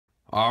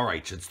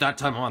Alright, it's that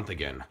time of month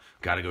again.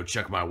 Gotta go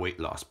check my weight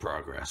loss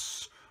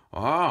progress.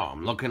 Oh,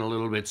 I'm looking a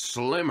little bit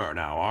slimmer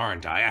now,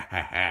 aren't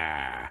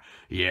I?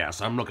 Yes,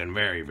 I'm looking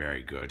very,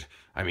 very good.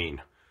 What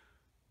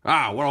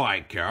do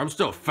I care? I'm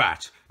still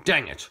fat.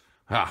 Dang it.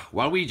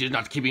 Waluigi's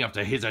not keeping up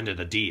to his end of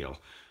the deal.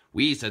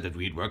 We said that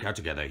we'd work out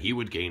together, he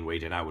would gain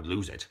weight and I would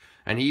lose it.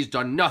 And he's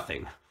done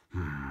nothing.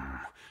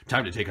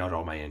 Time to take out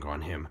all my anger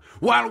on him.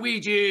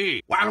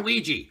 Waluigi!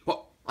 Waluigi!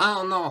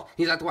 Oh no,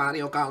 is that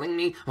Wario calling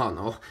me? Oh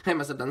no, I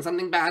must have done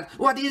something bad.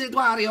 What is it,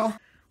 Wario?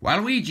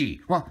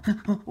 Waluigi!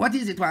 What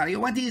is it, Wario?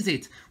 What is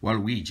it?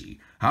 Waluigi,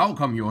 how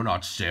come you're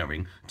not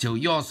sharing till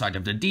your side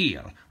of the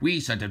deal? We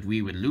said that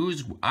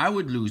I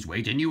would lose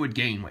weight and you would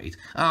gain weight.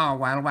 Oh,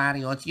 well,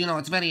 Wario,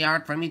 it's very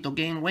hard for me to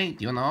gain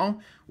weight,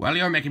 Well,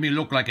 you're making me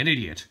look like an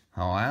idiot.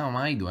 Oh, how am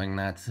I doing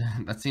that?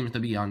 That seems to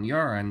be on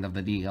your end of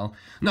the deal.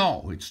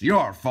 No, it's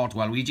your fault,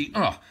 Waluigi.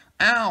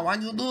 Ow,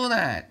 why'd you do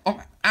that?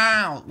 Oh,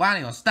 ow,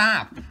 Wario,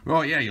 stop.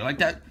 Oh, yeah, you like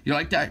that? You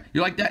like that?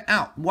 You like that?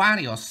 Ow,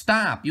 Wario,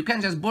 stop. You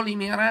can't just bully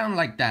me around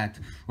like that.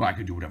 Well, I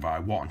can do whatever I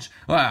want.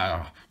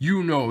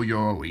 You know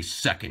you're always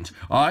second.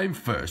 I'm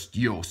first,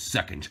 you're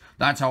second.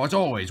 That's how it's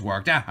always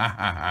worked.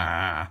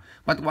 But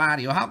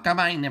Wario, how come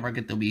I never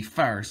get to be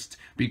first?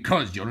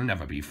 Because you'll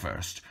never be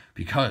first.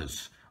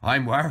 Because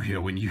I'm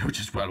Wario and you're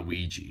just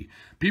Waluigi.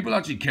 People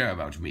actually care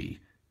about me.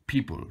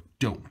 People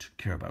don't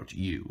care about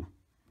you.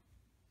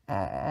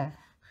 Aw,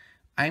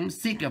 I'm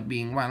sick of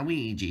being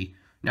Waluigi.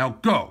 Now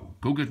go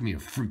get me a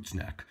fruit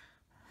snack.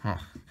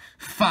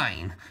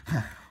 Fine.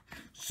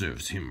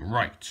 Serves him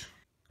right.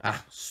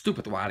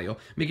 Stupid Wario,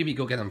 making me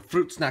go get him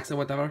fruit snacks or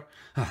whatever.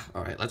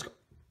 Alright, let's go.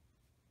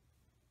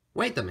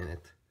 Wait a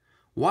minute.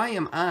 Why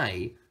am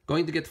I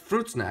going to get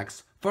fruit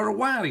snacks for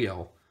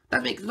Wario?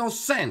 That makes no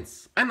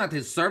sense. I'm not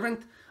his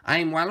servant.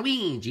 I'm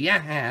Waluigi.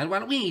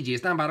 Waluigi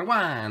is number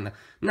 1,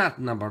 not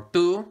number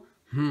 2.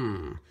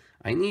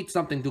 I need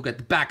something to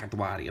get back at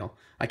Wario.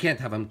 I can't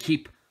have him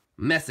keep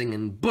messing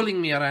and bullying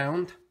me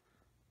around.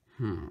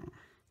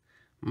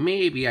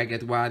 Maybe I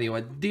get Wario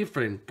a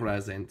different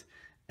present,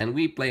 and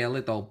we play a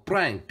little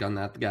prank on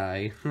that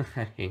guy.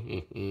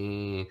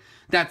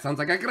 That sounds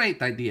like a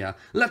great idea.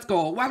 Let's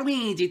go,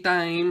 Waluigi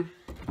time!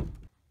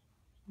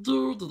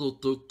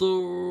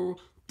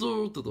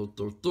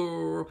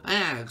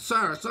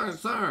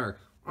 Sir.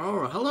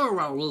 Oh, hello,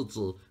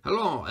 Waluigi.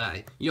 Hello,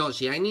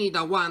 Yoshi, I need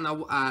a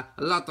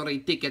lottery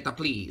ticket,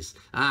 please.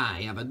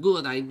 I have a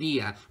good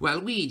idea.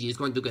 Waluigi is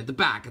going to get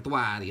back at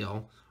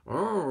Wario.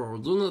 Oh,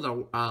 do you need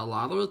a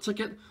lottery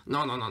ticket?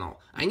 No.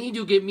 I need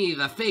you to give me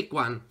the fake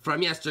one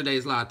from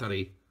yesterday's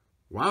lottery.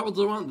 Why would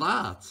you want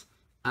that?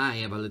 I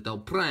have a little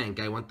prank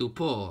I want to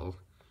pull.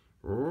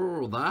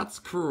 Oh, that's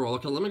cool.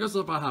 Okay, let me go see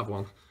if I have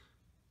one.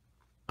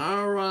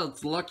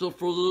 Alright, lucky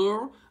for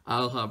you.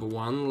 I'll have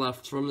one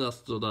left from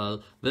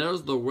yesterday.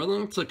 There's the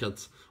winning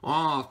ticket.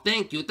 Oh,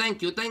 thank you.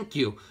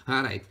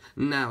 Alright,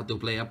 now to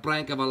play a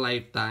prank of a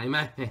lifetime.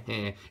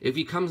 If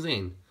he comes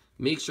in,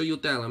 make sure you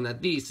tell him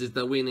that this is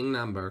the winning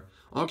number.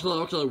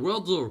 Okay,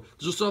 will do.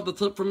 Did you still have the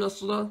tip from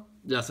yesterday?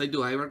 Yes, I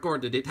do. I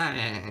recorded it.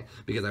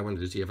 Because I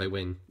wanted to see if I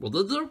win. Well,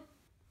 did you?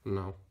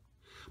 No.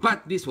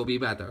 But this will be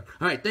better.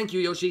 Alright, thank you,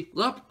 Yoshi.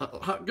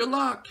 Good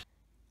luck.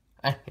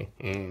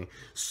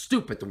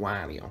 Stupid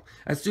Wario.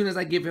 As soon as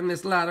I give him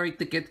this lottery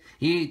ticket,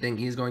 he thinks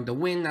he's going to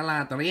win the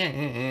lottery.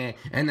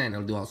 And then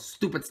he'll do all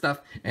stupid stuff.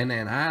 And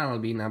then I'll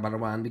be number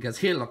 1 because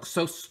he looks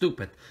so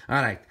stupid.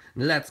 Alright,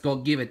 let's go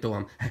give it to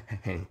him.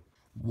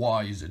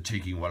 Why is it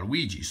taking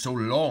Waluigi so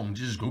long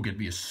to just go get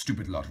me a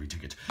stupid lottery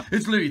ticket?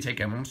 It's literally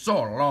taking him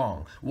so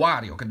long.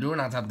 Wario do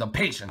not have the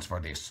patience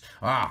for this.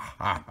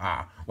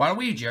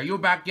 Waluigi, are you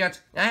back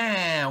yet?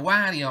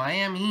 Wario, I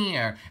am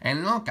here.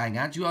 And look, I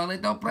got you a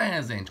little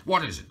present.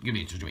 What is it? Give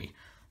it to me.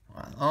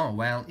 Oh,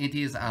 well, it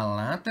is a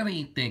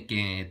lottery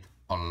ticket.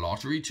 A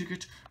lottery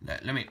ticket?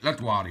 Let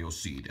Wario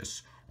see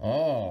this.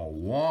 Oh,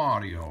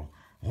 Wario.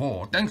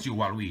 Oh, thanks you,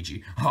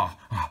 Waluigi.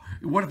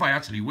 What if I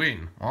actually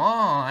win? Oh,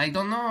 I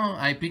don't know.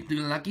 I picked the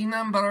lucky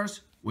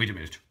numbers. Wait a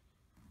minute.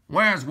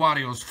 Where's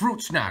Wario's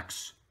fruit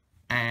snacks?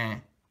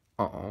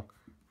 Uh-oh.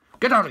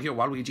 Get out of here,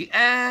 Waluigi.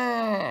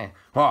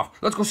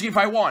 Let's go see if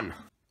I won.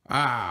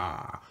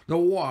 The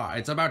war.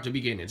 It's about to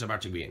begin.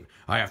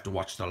 I have to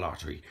watch the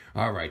lottery.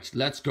 All right,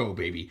 let's go,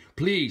 baby.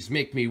 Please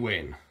make me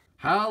win.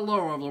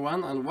 Hello,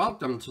 everyone, and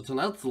welcome to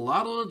tonight's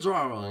lottery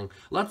drawing.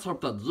 Let's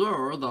hope that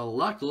you're the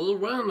lucky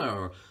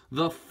winner.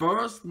 The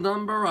first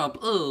number up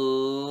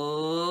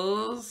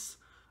is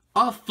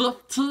a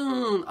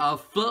 15. I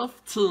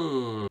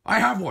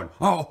have one.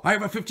 Oh, I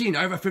have a 15.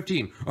 All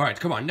right,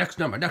 come on, next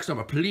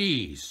number,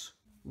 please.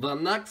 The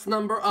next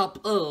number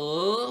up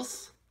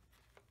is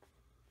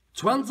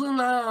 29.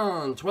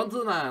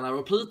 I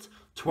repeat,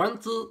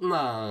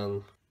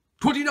 29.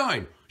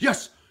 29.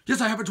 Yes,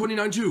 I have a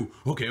 29 too.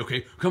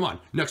 Okay, come on.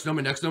 Next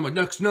number. I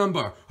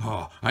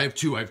have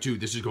two.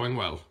 This is going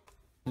well.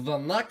 The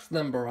next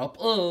number up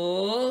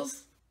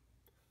is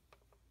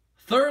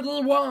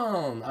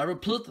 31. I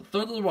repeat,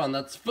 31.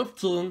 That's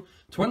 15,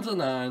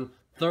 29,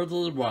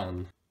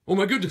 31. Oh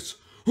my goodness.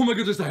 Oh my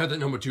goodness, I had that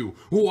number 2.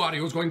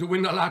 Wario's going to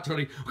win the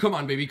lottery. Come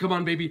on, baby. Come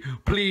on, baby.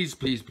 Please,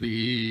 please,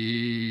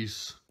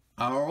 please.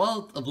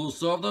 Alright, to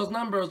serve those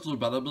numbers, you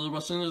better be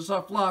wishing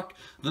yourself luck.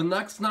 The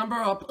next number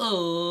up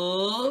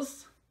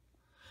is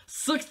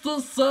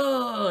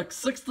 66!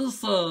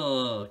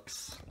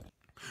 66!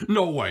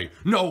 No way.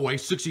 No way.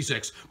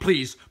 66.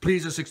 Please.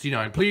 Please a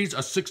 69. Please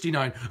a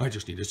 69. I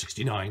just need a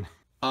 69.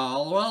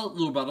 Alright,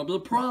 you better be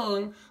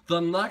praying.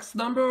 The next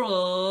number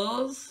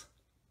is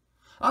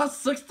a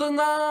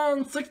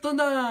 69!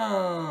 69!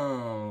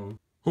 Oh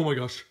my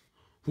gosh.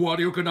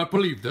 Wario cannot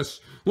believe this.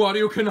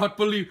 Wario cannot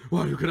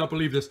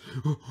believe this.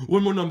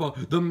 One more number.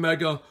 The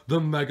mega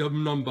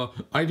number.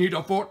 I need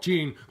a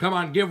 14. Come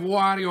on, give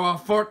Wario a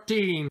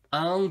 14.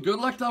 And good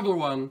luck to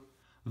everyone.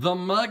 The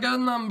mega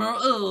number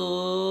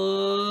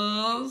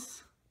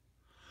is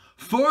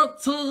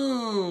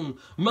 14.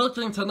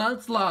 Making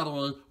tonight's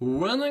lottery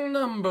winning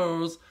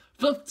numbers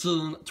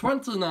 15,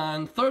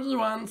 29,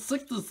 31,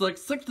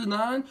 66,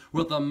 69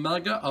 with a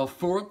mega of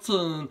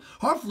 14.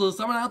 Hopefully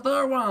someone out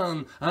there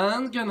won.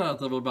 And good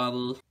night,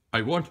 everybody.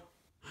 I won.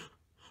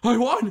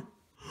 Wario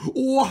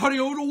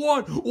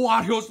won.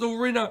 Wario's the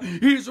winner.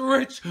 He's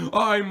rich.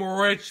 I'm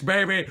rich,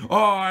 baby.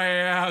 Oh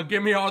yeah,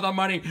 give me all the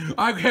money.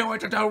 I can't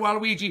wait to tell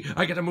Waluigi.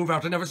 I get to move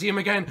out and never see him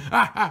again.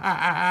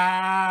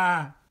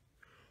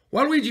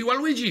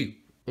 Waluigi.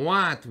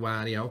 What,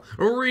 Wario?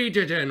 Read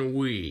it and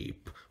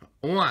weep.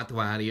 What,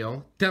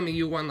 Wario? Tell me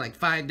you won like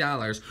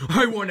 $5.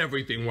 I won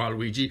everything,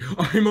 Waluigi.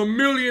 I'm a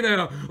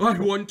millionaire. I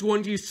won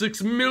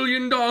 $26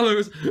 million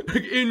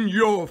in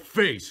your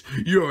face.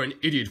 You're an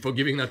idiot for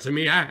giving that to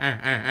me.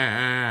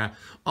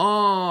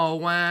 Oh,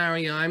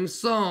 Wario, I'm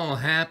so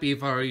happy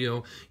for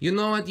you. You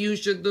know what you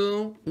should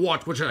do?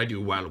 What should I do,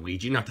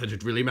 Waluigi? Not that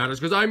it really matters,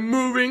 because I'm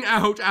moving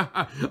out.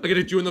 I can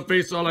hit you in the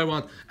face all I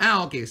want.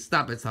 Okay,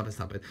 stop it.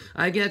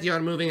 I get you're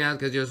moving out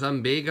because you're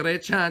some big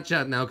rich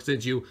hotshot now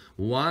since you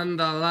won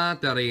the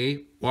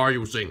lottery. Why are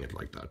you saying it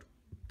like that?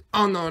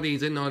 Oh, no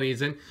reason.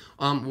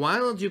 Why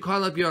don't you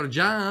call up your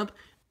job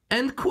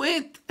and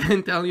quit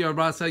and tell your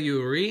boss how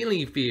you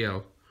really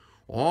feel?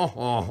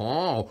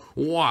 Wario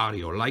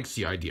likes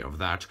the idea of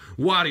that.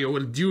 Wario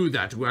will do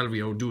that.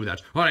 Wario do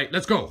that. All right,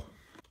 let's go.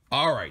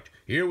 All right,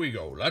 here we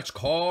go. Let's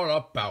call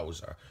up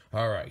Bowser.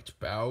 All right,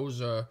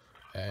 Bowser,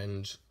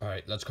 and all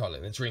right, let's call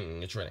it. It's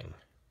ringing.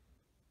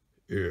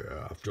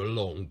 Yeah, after a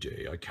long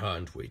day, I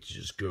can't wait to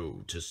just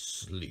go to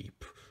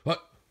sleep.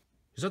 What?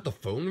 Is that the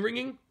phone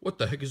ringing? What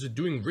the heck is it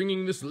doing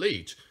ringing this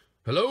late?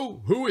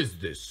 Hello? Who is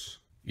this?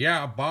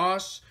 Yeah,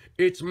 boss,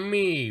 it's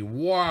me,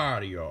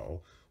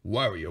 Wario.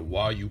 Wario,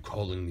 why are you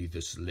calling me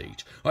this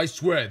late? I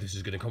swear this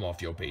is gonna come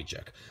off your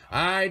paycheck.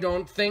 I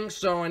don't think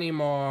so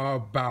anymore,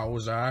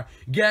 Bowser.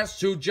 Guess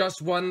who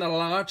just won the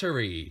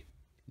lottery?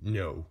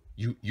 No,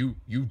 you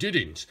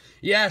didn't.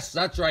 Yes,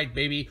 that's right,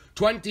 baby.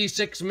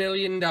 $26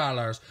 million.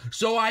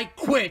 So I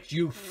quit,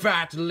 you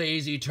fat,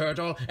 lazy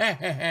turtle.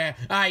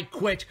 I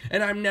quit,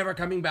 and I'm never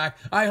coming back.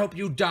 I hope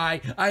you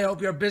die. I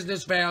hope your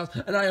business fails,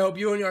 and I hope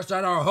you and your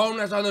son are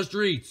homeless on the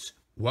streets.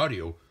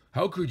 Wario,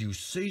 how could you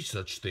say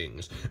such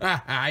things?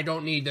 I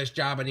don't need this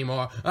job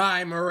anymore.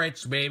 I'm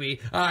rich,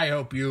 baby. I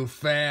hope you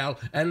fail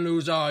and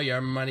lose all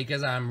your money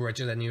because I'm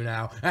richer than you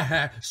now.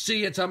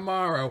 See you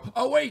tomorrow.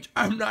 Oh, wait,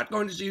 I'm not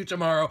going to see you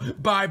tomorrow.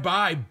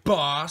 Bye-bye,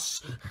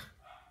 boss.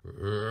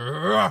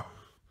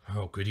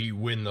 How could he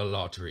win the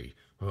lottery?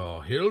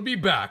 Oh, he'll be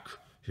back.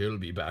 He'll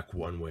be back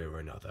one way or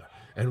another.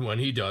 And when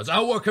he does,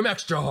 I'll work him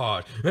extra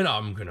hard. And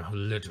I'm gonna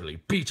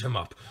literally beat him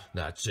up.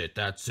 That's it.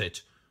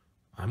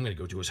 I'm gonna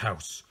go to his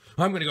house.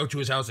 I'm gonna go to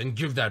his house and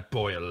give that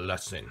boy a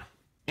lesson.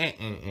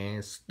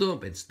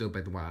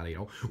 Stupid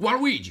Wario.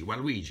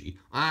 Waluigi.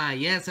 Ah,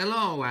 yes,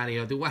 hello,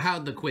 Wario.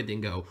 How'd the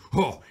quitting go?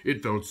 Oh,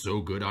 it felt so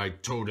good. I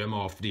told him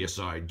off. Yes,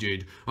 I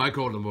did. I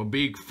called him a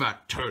big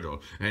fat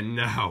turtle. And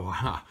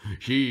now,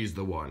 he's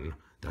the one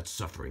that's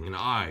suffering, and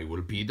I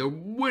will be the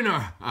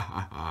winner.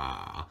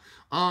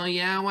 Oh,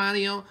 yeah,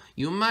 Wario?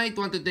 You might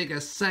want to take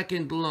a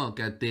second look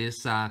at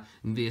this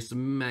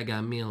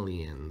Mega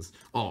Millions.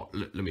 Oh,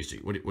 let me see.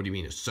 What do you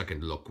mean a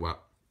second look?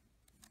 What?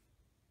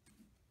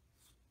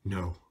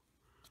 No.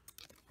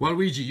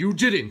 Waluigi, you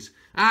didn't.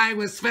 I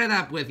was fed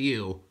up with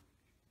you.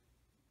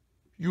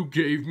 You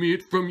gave me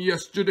it from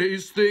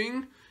yesterday's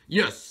thing?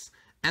 Yes,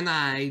 and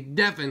I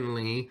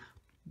definitely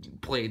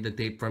played the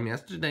tape from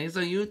yesterday, so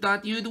you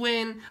thought you'd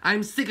win.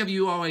 I'm sick of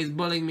you always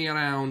bullying me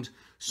around.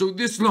 So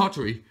this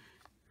lottery,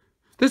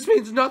 this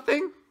means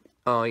nothing?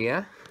 Oh,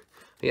 yeah?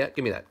 Yeah,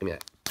 give me that.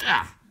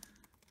 Ah!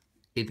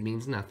 It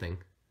means nothing.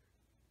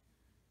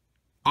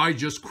 I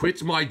just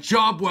quit my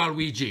job,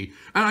 Waluigi,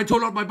 and I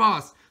told out my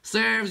boss.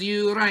 Serves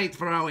you right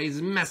for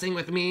always messing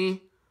with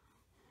me.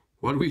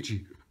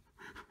 Waluigi,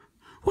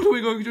 what are we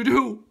going to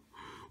do?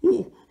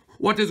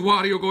 What is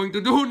Wario going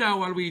to do now,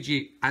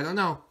 Waluigi? I don't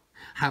know.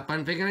 Have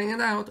fun figuring it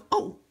out.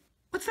 Oh,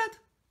 what's that?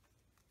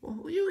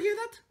 Oh, you hear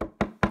that?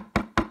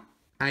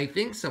 I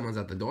think someone's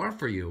at the door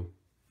for you.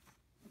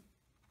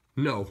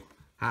 No.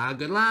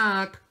 Good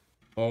luck.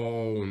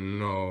 Oh,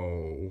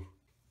 no.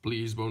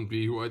 Please don't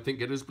be who I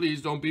think it is.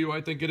 Please don't be who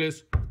I think it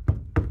is.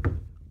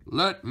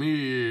 Let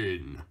me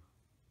in.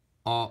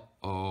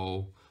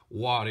 Uh-oh.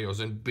 Wario's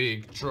in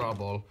big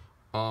trouble.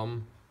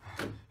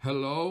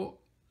 Hello?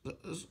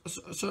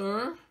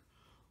 Sir?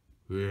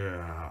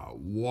 Yeah,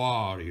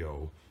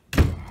 Wario.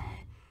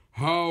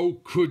 How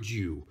could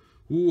you?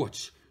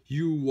 What?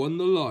 You won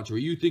the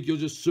lottery? You think you're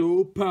just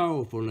so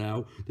powerful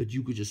now that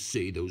you could just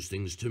say those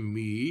things to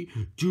me?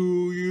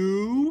 Do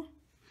you?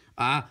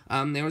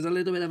 There was a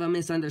little bit of a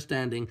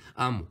misunderstanding.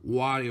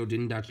 Wario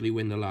didn't actually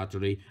win the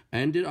lottery,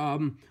 and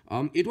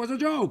it was a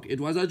joke. It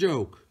was a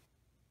joke.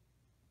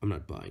 I'm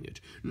not buying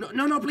it.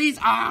 No, please.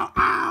 Ow,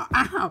 ow,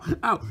 ow,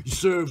 ow.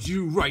 Serves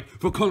you right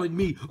for calling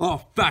me a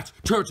fat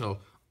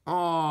turtle.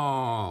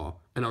 Oh,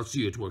 and I'll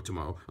see you at work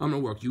tomorrow. I'm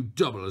gonna work you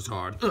double as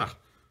hard. Ugh.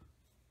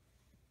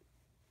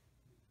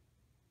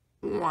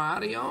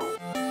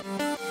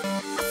 Wario?